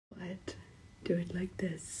do it like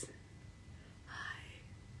this.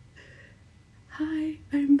 Hi,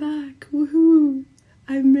 I'm back. Woohoo!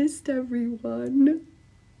 I missed everyone.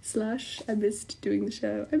 / I missed doing the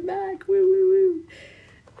show. I'm back. Woo woo woo.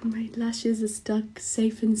 And my lashes are stuck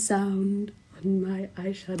safe and sound on my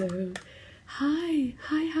eyeshadow. Hi.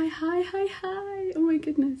 Oh my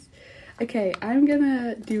goodness. Okay, I'm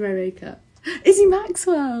gonna do my makeup. Izzy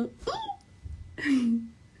Maxwell.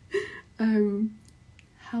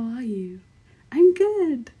 How are you? I'm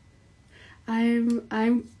good.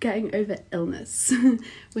 I'm getting over illness,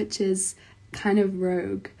 which is kind of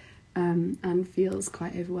rogue, and feels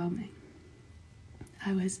quite overwhelming.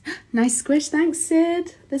 Nice squish, thanks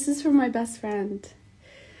Sid. This is from my best friend.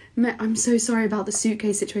 I'm so sorry about the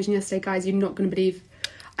suitcase situation yesterday, guys. You're not going to believe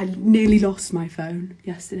I nearly lost my phone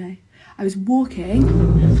yesterday. I was walking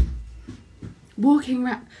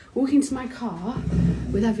to my car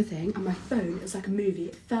with everything, and my phone, it was like a movie.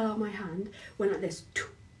 It fell out of my hand, went like this,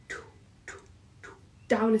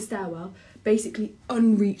 down a stairwell, basically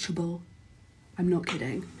unreachable. I'm not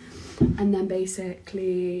kidding. And then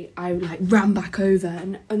basically I like ran back over,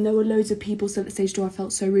 and there were loads of people still at the stage door. I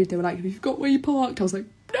felt so rude. They were like, "Have you forgot where you parked?" I was like,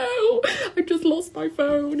 "No, I just lost my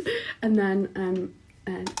phone." And then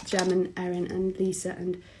Jem and Erin and Lisa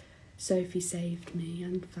and Sophie saved me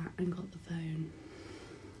and got the phone.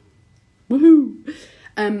 Woohoo!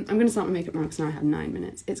 I'm going to start my makeup now because now I have 9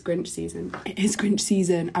 minutes. It's Grinch season. It is Grinch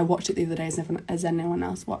season. I watched it the other day. Has anyone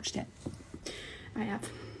else watched it? I have.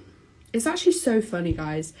 It's actually so funny,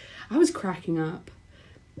 guys. I was cracking up.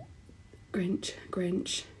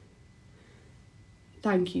 Grinch.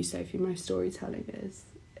 Thank you, Sophie. My storytelling is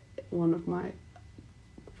one of my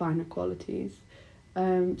finer qualities.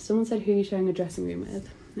 Someone said, who are you sharing a dressing room with?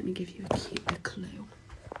 Let me give you a clue.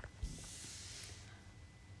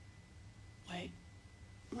 Wait.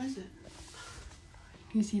 Where is it?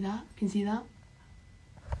 Can you see that? Can you see that?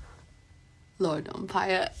 Lord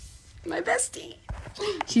Umpire. My bestie.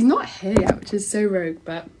 She's not here yet, which is so rogue,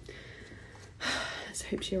 but let's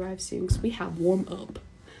hope she arrives soon because we have Warm Up.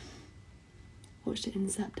 Watched it in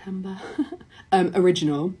September.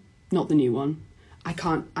 Original, not the new one. I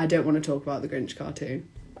don't want to talk about the Grinch cartoon.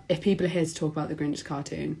 If people are here to talk about the Grinch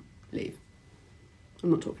cartoon, leave. I'm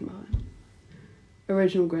not talking about it.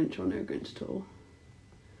 Original Grinch or no Grinch at all.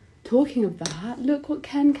 Talking of that, look what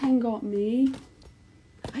Ken got me.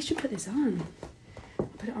 I should put this on. I'll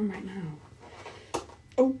put it on right now.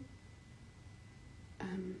 Oh.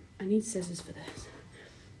 I need scissors for this.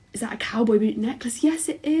 Is that a cowboy boot necklace? Yes,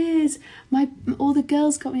 it is. All the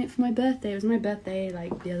girls got me it for my birthday. It was my birthday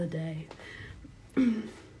like the other day.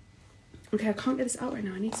 Okay, I can't get this out right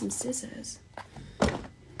now. I need some scissors.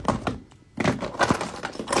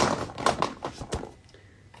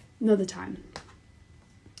 Another time.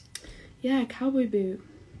 Yeah, cowboy boot.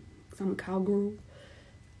 Because I'm a cowgirl.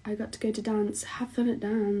 I got to go to dance. Have fun at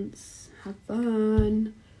dance. Have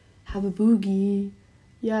fun. Have a boogie.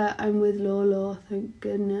 Yeah, I'm with Lola, thank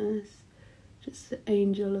goodness. Just the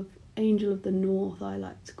angel of the north, I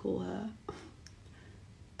like to call her.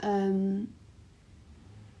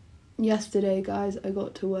 Yesterday, guys, I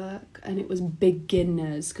got to work and it was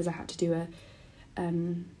beginners because I had to do a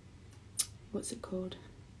what's it called?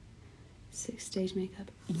 6-stage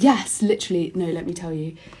makeup. Yes, literally. No, let me tell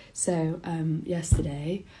you. So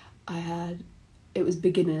yesterday it was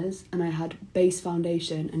beginners and I had base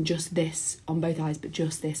foundation and just this on both eyes, but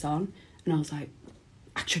just this on, and I was like,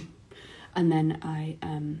 action. And then I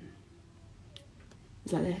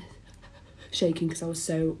was like this, shaking because I was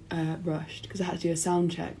so rushed because I had to do a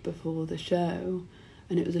sound check before the show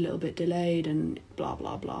and it was a little bit delayed and blah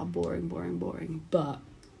blah blah, boring, but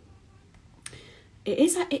it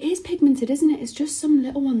is pigmented, isn't it? It's just some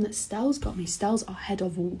little one that Stell's got me. Stell's our head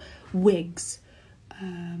of wigs.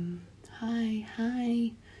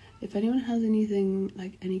 Hi. If anyone has anything,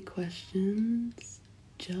 like any questions,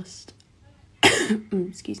 just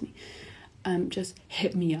excuse me, just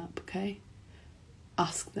hit me up, okay?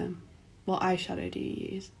 Ask them. What eyeshadow do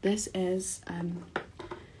you use? This is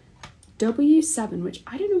W7, which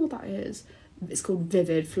I don't know what that is. It's called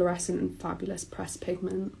Vivid Fluorescent and Fabulous Pressed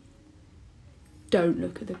Pigment. Don't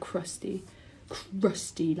look at the crusty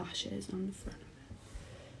lashes on the front of it.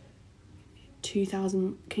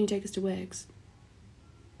 2,000. Can you take us to wigs?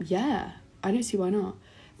 Yeah, I don't see why not.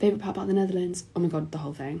 Favourite part about the Netherlands? Oh my god, the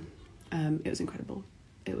whole thing. It was incredible.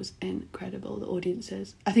 It was incredible. The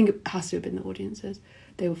audiences. I think it has to have been the audiences.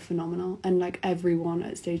 They were phenomenal. And like everyone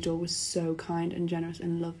at Stage Door was so kind and generous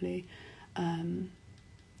and lovely.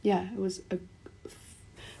 Yeah, it was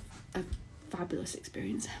a fabulous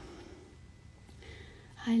experience.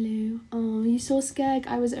 Hi Lou. Oh, you saw Skeg?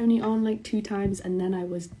 I was only on like 2 times and then I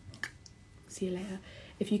was See you later.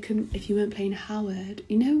 If you weren't playing Howard,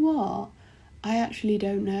 you know what? I actually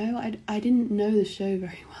don't know. I didn't know the show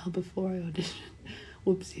very well before I auditioned.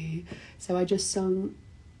 Whoopsie. So I just sung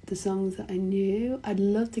the songs that I knew. I'd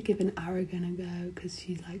love to give an Aragon a go because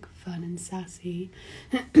she's like fun and sassy.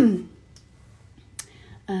 Favourite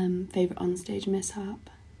onstage mishap?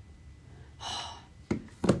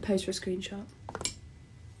 Pose for a screenshot.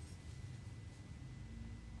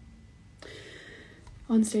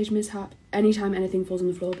 Onstage mishap. Anytime anything falls on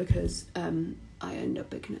the floor because I end up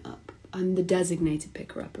picking it up. I'm the designated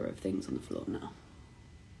picker-upper of things on the floor now.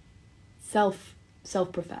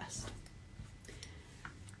 Self-professed.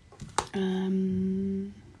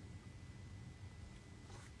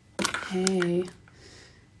 Hey.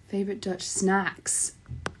 Favourite Dutch snacks?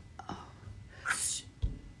 Oh.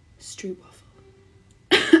 Stroop waffle.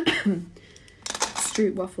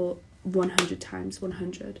 Stroop waffle 100 times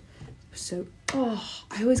 100. So,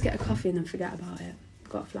 I always get a coffee and then forget about it.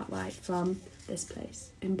 Got a flat white from this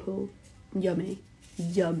place in Poole. Yummy.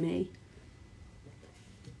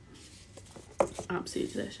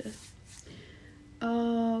 Absolutely delicious.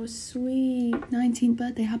 Oh, sweet. 19th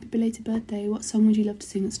birthday. Happy belated birthday. What song would you love to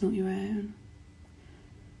sing that's not your own?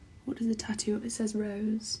 What does the tattoo? It says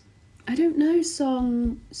Rose. I don't know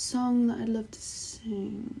song that I'd love to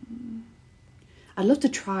sing. I'd love to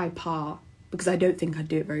try Pa, because I don't think I'd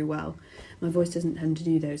do it very well. My voice doesn't tend to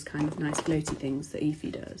do those kind of nice floaty things that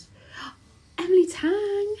Aoife does. Emily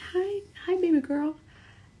Tang. Hi baby girl.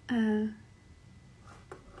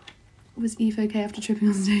 Was Eve okay after tripping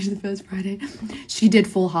on stage the first Friday? She did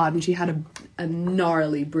fall hard and she had a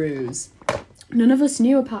gnarly bruise. None of us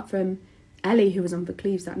knew apart from Ellie, who was on for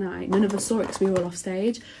Cleves that night. None of us saw it because we were all off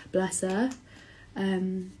stage. Bless her.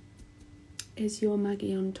 Is your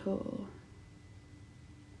Maggie on tour?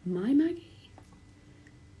 My Maggie?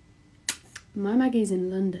 My Maggie's in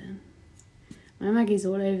London. My Maggie's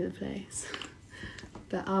all over the place.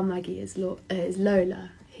 But our Maggie is Lola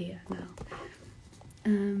here now.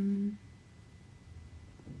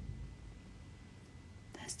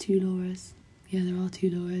 There's 2 Lauras. Yeah, there are 2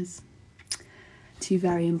 Lauras. 2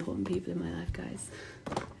 very important people in my life, guys.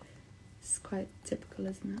 It's quite typical,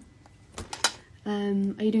 isn't it?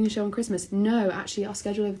 Are you doing a show on Christmas? No, actually, our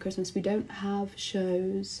schedule over Christmas, we don't have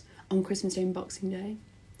shows on Christmas Day and Boxing Day.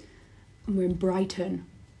 And we're in Brighton.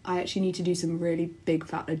 I actually need to do some really big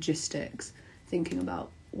fat logistics, thinking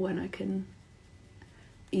about when I can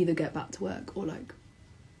either get back to work or like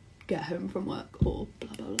get home from work or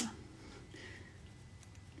blah blah blah.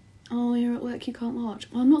 Oh, you're at work, you can't watch.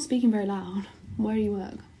 Well, I'm not speaking very loud. Where do you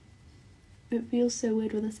work? It feels so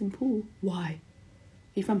weird with us in Poole. Why?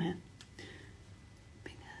 Are you from here?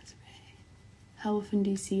 How often do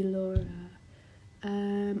you see Laura?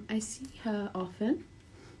 I see her often.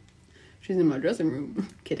 She's in my dressing room.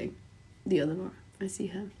 Kidding. The other Laura. I see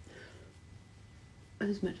her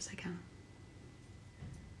as much as I can.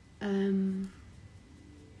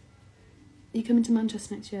 You coming to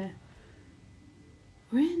Manchester next year?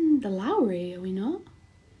 We're in the Lowry, are we not?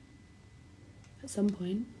 At some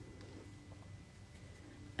point.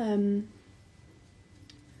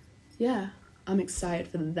 Yeah, I'm excited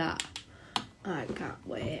for that. I can't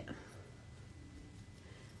wait.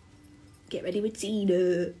 Get ready with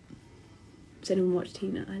Tina. Does anyone watch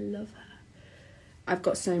Tina? I love her. I've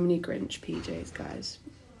got so many Grinch PJs, guys.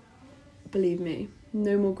 Believe me,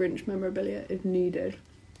 no more Grinch memorabilia if needed.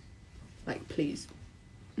 Like, please.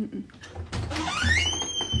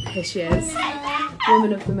 Here she is.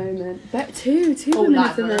 Woman of the moment. But two women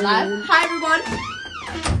of the moment. Hi everyone.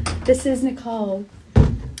 This is Nicole.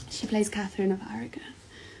 She plays Catherine of Aragon.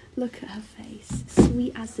 Look at her face.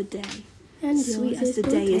 Sweet as the day. And sweet as the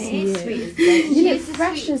day is you. Sweet as the day. You look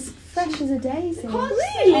fresh as a daisy. Oh,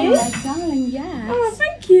 really? Oh my darling, yes. Oh,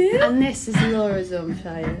 thank you. And this is Laura's on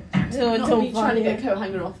fire. Not me trying to get a coat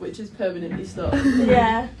hanger off, which is permanently stuck.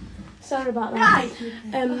 Yeah. Sorry about that.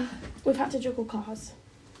 Right. We've had to juggle cars.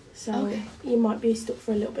 So you might be stuck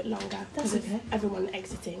for a little bit longer. That's okay. Everyone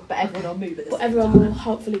exiting. But everyone will move at the But same everyone time. will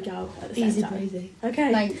hopefully go at the same time. Breezy.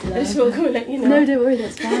 Okay. Thanks, love. I just will come and let you know. No, don't worry,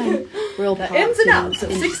 that's fine. We're all The ins and outs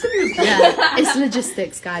of 6 to Yeah, it's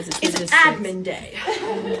logistics, guys. It's logistics. admin day.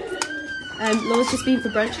 Laura's just been for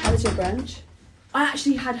brunch. How was your brunch? I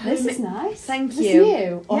actually had home. This is nice. Thank This you.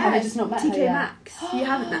 you? Or have I Yes, just not met TK her yet? Maxx. You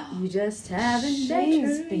haven't met. You just haven't met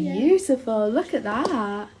She's her yet. beautiful. Look at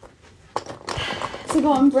that. So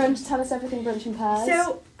go on, brunch. Tell us everything brunch in pairs.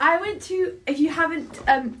 So I went to. If you haven't,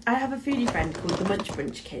 I have a foodie friend called the Munch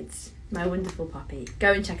Brunch Kids. My wonderful puppy.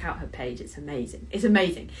 Go and check out her page. It's amazing. It's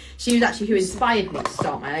amazing. She was actually who inspired me to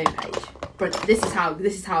start my own page. Brunch. This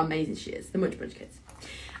is how amazing she is. The Munch Brunch Kids.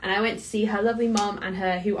 and I went to see her lovely mum and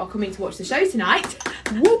her, who are coming to watch the show tonight.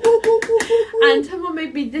 And her mum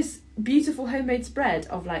made me this beautiful homemade spread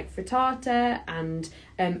of like frittata and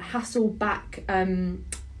Hasselback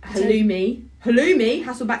halloumi,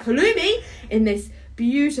 Hasselback halloumi in this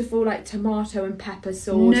beautiful like tomato and pepper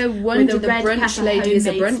sauce. No wonder with the red brunch pepper lady is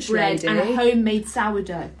a homemade brunch spread lady. and a homemade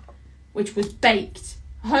sourdough, which was baked.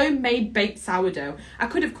 Homemade baked sourdough. I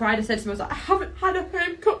could have cried. I said to myself, I haven't had a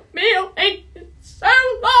home cooked meal in so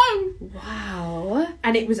long. Wow.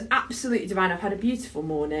 And it was absolutely divine. I've had a beautiful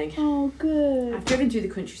morning. Oh, good. I've driven through the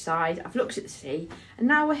countryside. I've looked at the sea, and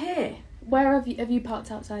now we're here. Where have you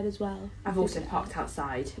parked outside as well? I've also parked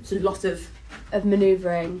outside. It's a lot of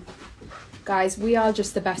manoeuvring. Guys, we are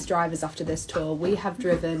just the best drivers after this tour. We have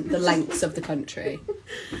driven the lengths of the country.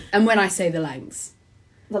 And when I say the lengths,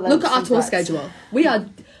 look at our tour schedule. We are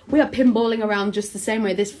pinballing around just the same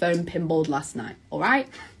way this phone pinballed last night, alright?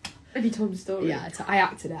 Have you told the story? Yeah, I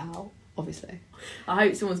acted it out, obviously. I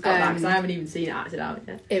hope someone's got that, because I haven't even seen it acted out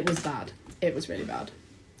yet. It was bad. It was really bad.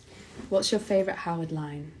 What's your favourite Howard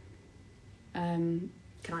line? Can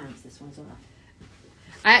I answer this one as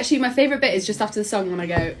well? My favourite bit is just after the song when I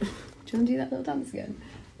go, do you want to do that little dance again?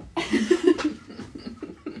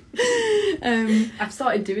 I've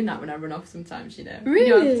started doing that when I run off sometimes, you know. Really?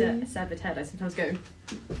 You know, after a severed head, I sometimes go...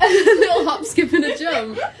 A little hop, skip and a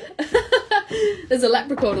jump. There's a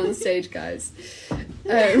leprechaun on the stage, guys.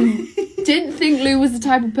 Didn't think Lou was the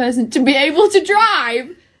type of person to be able to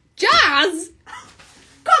drive. Jazz!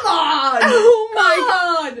 Come on! Oh my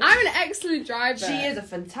God! I'm an excellent driver. She is a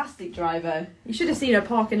fantastic driver. You should have seen her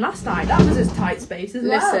parking last night. That was as tight space as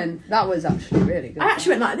well. Listen, that was actually really good. I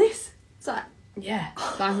actually went like this. It's like... Yeah,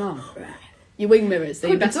 bang on. Your wing mirrors,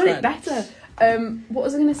 they're your best done friend. it better. What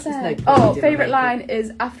was I going to say? No point Oh, doing favourite makeup. line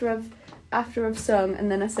is after I've sung,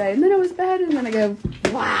 and then I say, and then I was bed, and then I go,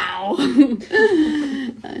 wow.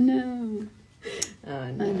 I know. Oh,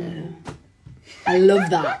 I no. know. I love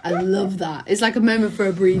that. It's like a moment for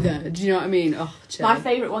a breather. Do you know what I mean? Oh, chill. My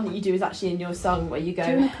favourite one that you do is actually in your song where you go...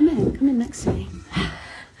 Do you want to come in next to me?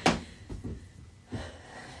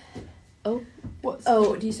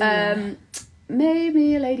 What do you say? there? Made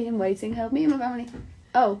me a lady in waiting, help me and my family.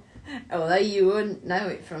 Oh, Although you wouldn't know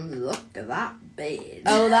it from the look of that beard.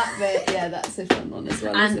 that bit. Yeah, that's a fun one as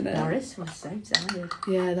well, And isn't it? Boris was so talented.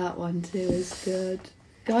 Yeah, that one too is good.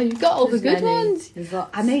 God, you've got all the good ones. There's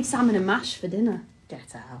lots. I made salmon and mash for dinner.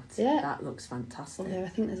 Get out. Yeah. That looks fantastic. Although I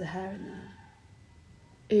think there's a hair in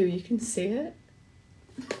there. Ooh, you can see it.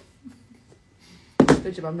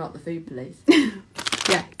 Good job I'm not the food police.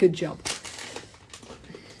 Yeah, good job.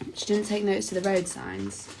 She didn't take notice to the road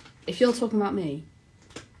signs. If you're talking about me,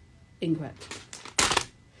 incorrect.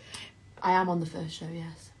 I am on the first show,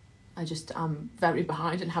 yes. I'm very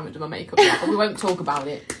behind and haven't done my makeup yet, but we won't talk about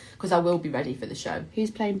it because I will be ready for the show. Who's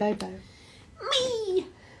playing Bobo? Me!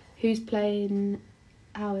 Who's playing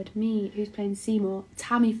Howard? Me. Who's playing Seymour?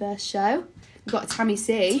 Tammy first show. We've got Tammy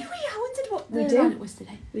C. I wondered what We the do. lineup was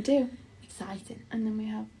today. We do. Exciting. And then we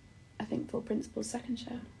have, I think, Full Principal's second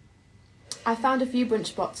show. I found a few brunch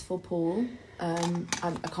spots for Paul.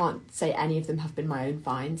 I can't say any of them have been my own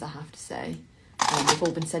finds, I have to say. They've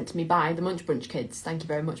all been sent to me by the Munch Brunch kids. Thank you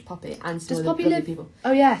very much, Poppy. And some Does other Poppy lovely live- people.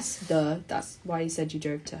 Oh, yes. That's why you said you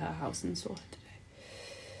drove to her house and saw her today.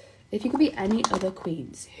 If you could be any other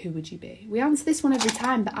queens, who would you be? We answer this one every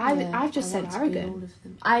time, but I've just said want to be all Aragon. of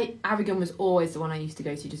them. Aragon was always the one I used to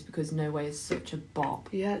go to just because No Way is such a bop.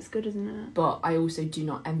 Yeah, it's good, isn't it? But I also do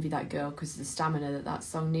not envy that girl because of the stamina that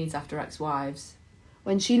song needs after Ex-Wives.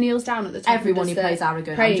 When she kneels down at the top Everyone and who does plays the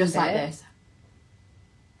Aragon, I'm praying just like bit. this.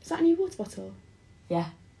 Is that a new water bottle? Yeah.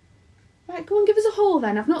 Right, go on, give us a haul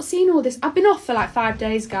then. I've not seen all this. I've been off for like 5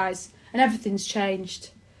 days, guys, and everything's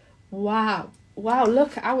changed. Wow,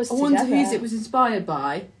 look at ours I together. wonder whose it was inspired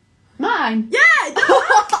by. Mine. Yeah!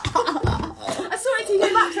 I saw it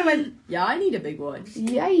TV Max. I went, yeah, I need a big one.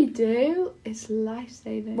 Yeah, you do. It's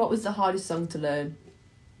life-saving. What was the hardest song to learn?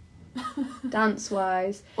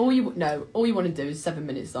 Dance-wise. All you want to do is 7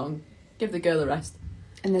 minute song. Give the girl a rest.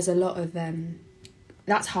 And there's a lot of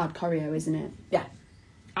that's hard choreo, isn't it? Yeah.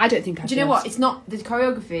 I don't think I'd Do you know what? It's not the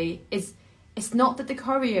choreography is. It's not that the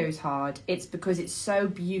choreo is hard. It's because it's so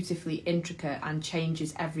beautifully intricate and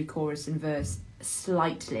changes every chorus and verse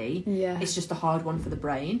slightly. Yeah. It's just a hard one for the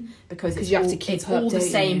brain because it's you have all, to keep it's up, all the don't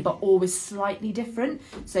same you? but always slightly different.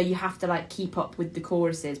 So you have to like keep up with the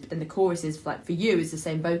choruses, but then the choruses, like for you, is the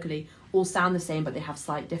same vocally, all sound the same, but they have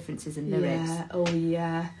slight differences in lyrics. Yeah. Oh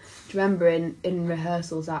yeah. Do you remember in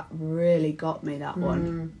rehearsals that really got me, that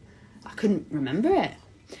one? I couldn't remember it.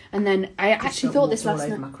 And then I actually thought this last all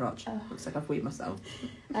over night. my crotch. Looks like I've weed myself.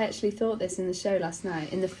 I actually thought this in the show last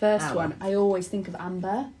night. In the first one, I always think of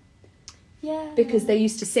Amber. Yeah. Because they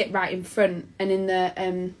used to sit right in front, and in the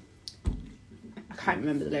I can't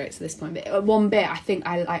remember the lyrics at this point, but one bit I think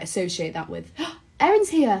I like associate that with Erin's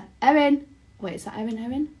here. Erin. Wait, is that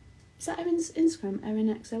Erin? Is that Erin's Instagram?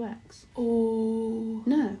 ErinXOX? Oh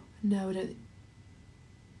No. no, I don't.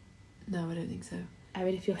 No, I don't think so.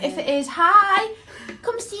 Erin, if you're here. If it is, hi,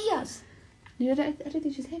 come see us. No, I don't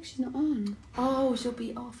think she's here. 'Cause she's not on. Oh, she'll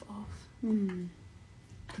be off. Hmm.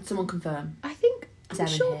 Can someone confirm? I think Is I'm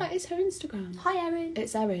Erin sure here? that is her Instagram. Hi, Erin.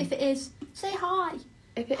 It's Erin. If it is, say hi.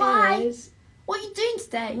 If it Hi. is, What are you doing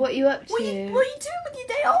today? what are you up to? What are you doing with your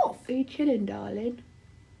day off? Are you chilling, darling?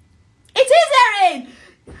 It is Erin.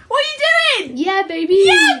 What are you doing? Yeah, baby.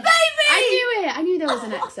 Yeah, baby. I knew it. I knew there was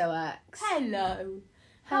an XOX. Hello.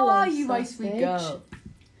 How Hello, are you, my sweet sausage. girl?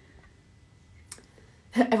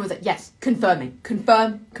 Everyone's like, yes, confirming.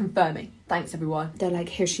 Thanks, everyone. They're like,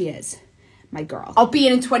 here she is, my girl. I'll be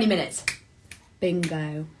in 20 minutes.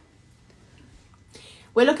 Bingo.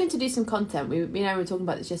 We're looking to do some content. We were talking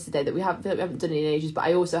about this yesterday, that we haven't done it in ages, but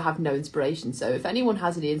I also have no inspiration. So if anyone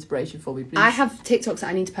has any inspiration for me, please. I have TikToks that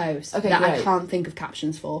I need to post Okay, that I great. can't think of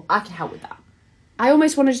captions for. I can help with that. I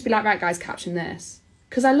almost want to just be like, right, guys, caption this,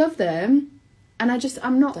 because I love them, and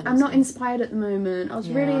I'm not inspired at the moment. I was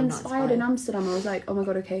Yeah, really I'm not inspired in inspired. Amsterdam. I was like, oh my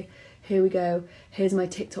god, okay, here we go. Here's my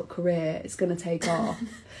TikTok career. It's gonna take off,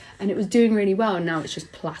 and it was doing really well. And now it's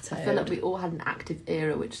just plateaued. I feel like we all had an active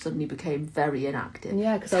era, which suddenly became very inactive.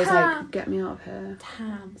 Yeah, because I was like, get me out of here.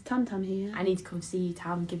 Tam, It's Tam here. I need to come see you,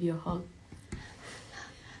 Tam, give you a hug.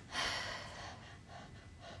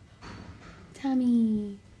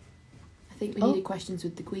 Tammy. I think we Oh. needed questions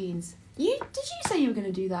with the queens. Did you say you were going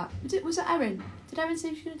to do that? Was it Erin? Did Erin say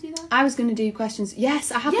she was going to do that? I was going to do questions.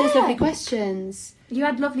 Yes, I have those Yeah. lovely questions. You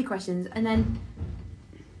had lovely questions, and then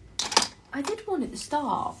I did one at the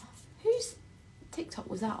start. Whose TikTok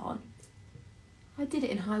was that on? I did it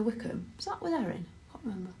in High Wycombe. Was that with Erin? I can't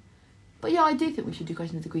remember. But yeah, I do think we should do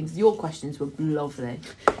questions with the queens. Your questions were lovely.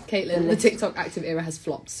 Caitlin, the TikTok active era has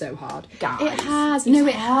flopped so hard. Guys, It has. it's No,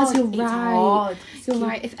 it has. hard. You're It's right. hard. You're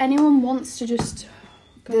right. If anyone wants to just...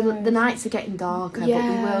 The nights are getting darker, yeah,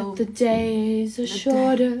 but we will. the days are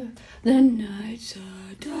shorter, the nights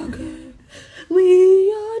are darker.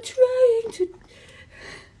 We are trying to...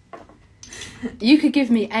 You could give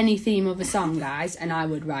me any theme of a song, guys, and I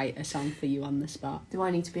would write a song for you on the spot. Do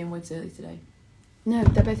I need to be in Woods early today? No,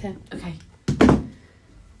 they're both here. Okay.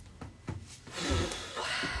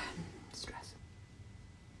 Stress.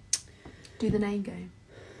 Do the name game.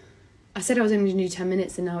 I said I was only going to do 10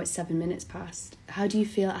 minutes and now it's 7 minutes past. How do you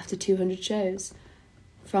feel after 200 shows?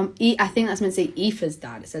 From I think that's meant to say Aoife's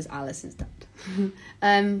dad. It says Alice's dad.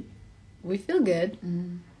 We feel good.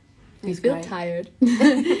 We He's feel great. tired.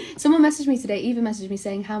 Someone messaged me today, Eva messaged me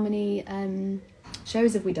saying, how many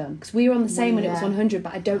shows have we done? Because we were on the same when it was Yeah. 100,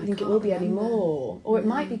 but I don't think it will be can't remember. anymore. Or it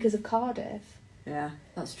might be because of Cardiff. Yeah,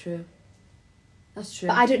 that's true. That's true.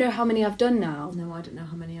 But I don't know how many I've done now. No, I don't know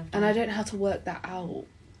how many I've done. And I don't know how to work that out.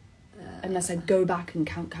 Unless I go back and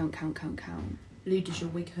count. Lou, does your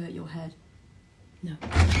wig hurt your head? No.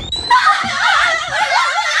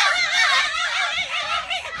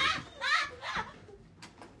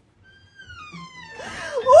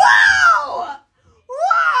 Wow!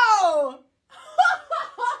 Wow!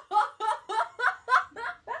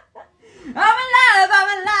 I'm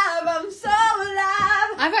alive, I'm so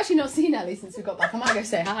alive. I've actually not seen Ellie since we got back. I might go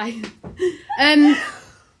say hi.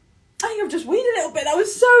 I think I've just weed a little bit. That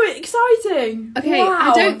was so exciting. Okay,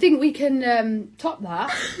 Wow. I don't think we can top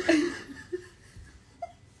that.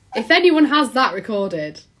 If anyone has that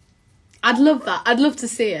recorded, I'd love that. I'd love to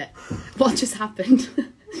see it. What just happened?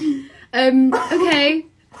 Okay.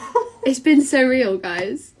 It's been so real,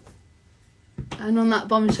 guys. And on that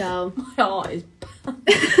bombshell. My heart is.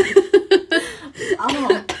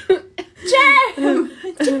 Oh.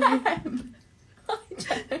 Jem!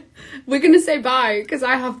 We're gonna say bye because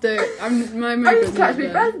I have to. My I just catch my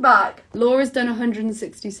breath back. Laura's done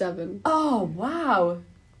 167. Oh, wow.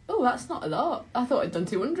 Oh, that's not a lot. I thought I'd done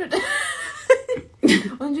 200.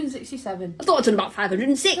 167. I thought I'd done about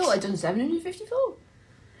 506. I thought I'd done 754.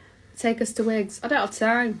 Take us to Wigs. I don't have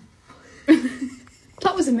time.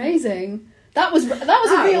 That was amazing. That was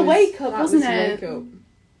a real wake up, wasn't it?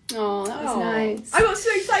 Oh, that was nice. I got so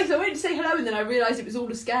excited 'cause I went to say hello and then I realised it was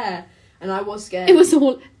all a scare. And I was scared. I was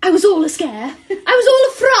all a scare. I was all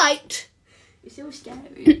a fright. It's so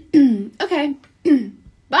scary. Okay.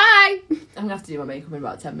 Bye. I'm going to have to do my makeup in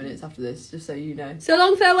about 10 minutes after this, just so you know. So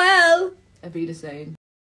long, farewell. Avida saying.